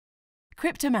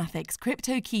Cryptomathic's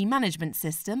Crypto Key Management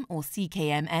System, or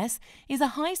CKMS, is a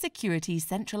high-security,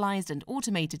 centralized and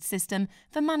automated system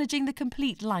for managing the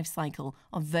complete lifecycle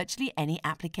of virtually any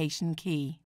application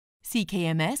key.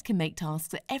 CKMS can make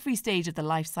tasks at every stage of the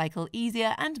lifecycle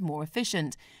easier and more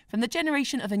efficient, from the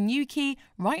generation of a new key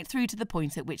right through to the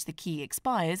point at which the key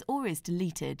expires or is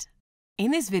deleted. In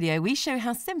this video, we show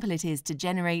how simple it is to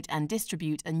generate and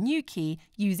distribute a new key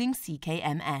using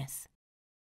CKMS.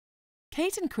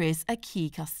 Kate and Chris are key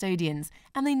custodians,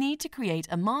 and they need to create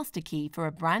a master key for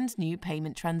a brand new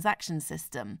payment transaction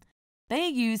system. They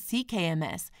use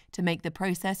CKMS to make the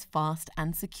process fast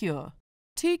and secure.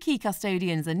 2 key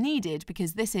custodians are needed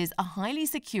because this is a highly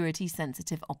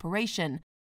security-sensitive operation,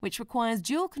 which requires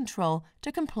dual control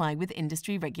to comply with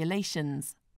industry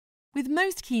regulations. With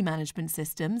most key management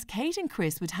systems, Kate and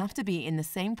Chris would have to be in the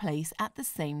same place at the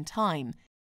same time,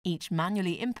 each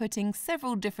manually inputting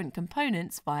several different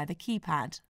components via the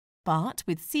keypad. But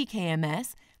with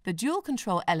CKMS, the dual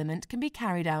control element can be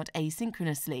carried out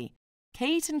asynchronously.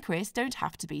 Kate and Chris don't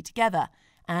have to be together,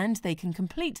 and they can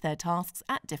complete their tasks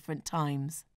at different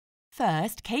times.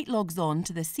 First, Kate logs on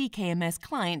to the CKMS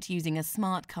client using a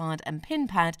smart card and PIN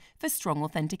pad for strong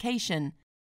authentication.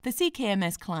 The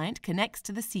CKMS client connects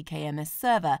to the CKMS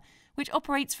server, which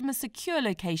operates from a secure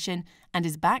location and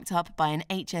is backed up by an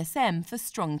HSM for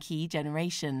strong key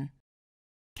generation.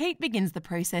 Kate begins the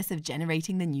process of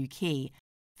generating the new key.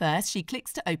 First, she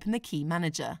clicks to open the key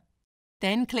manager.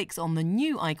 Then clicks on the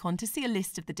new icon to see a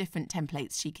list of the different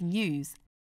templates she can use.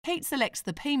 Kate selects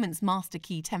the Payments Master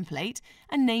Key template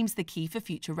and names the key for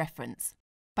future reference.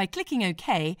 By clicking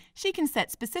OK, she can set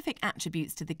specific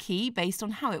attributes to the key based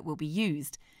on how it will be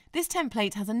used. This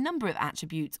template has a number of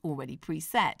attributes already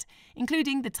preset,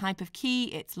 including the type of key,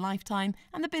 its lifetime,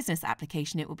 and the business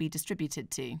application it will be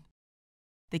distributed to.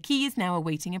 The key is now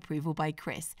awaiting approval by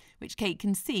Chris, which Kate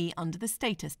can see under the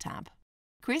Status tab.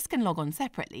 Chris can log on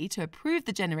separately to approve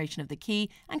the generation of the key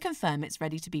and confirm it's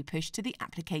ready to be pushed to the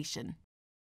application.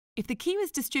 If the key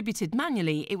was distributed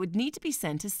manually, it would need to be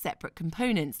sent as separate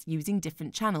components using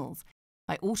different channels.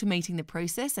 By automating the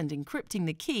process and encrypting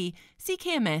the key,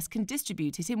 CKMS can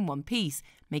distribute it in one piece,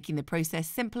 making the process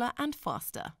simpler and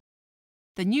faster.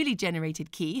 The newly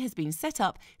generated key has been set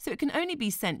up so it can only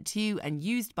be sent to and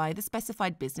used by the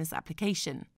specified business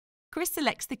application. Chris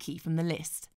selects the key from the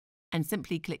list and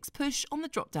simply clicks Push on the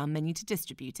drop-down menu to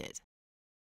distribute it.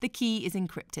 The key is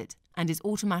encrypted and is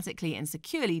automatically and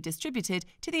securely distributed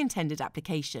to the intended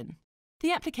application.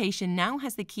 The application now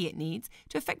has the key it needs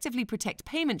to effectively protect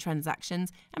payment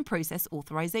transactions and process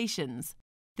authorizations.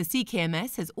 The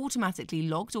CKMS has automatically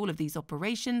logged all of these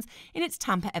operations in its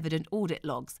tamper-evident audit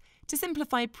logs to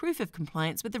simplify proof of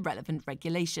compliance with the relevant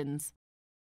regulations.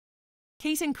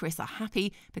 Kate and Chris are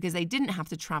happy because they didn't have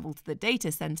to travel to the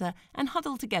data center and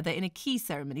huddle together in a key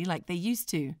ceremony like they used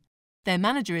to. Their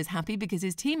manager is happy because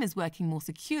his team is working more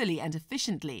securely and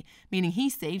efficiently, meaning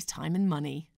he saves time and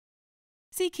money.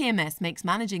 CKMS makes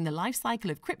managing the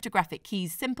lifecycle of cryptographic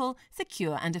keys simple,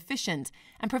 secure and efficient,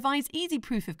 and provides easy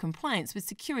proof of compliance with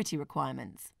security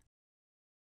requirements.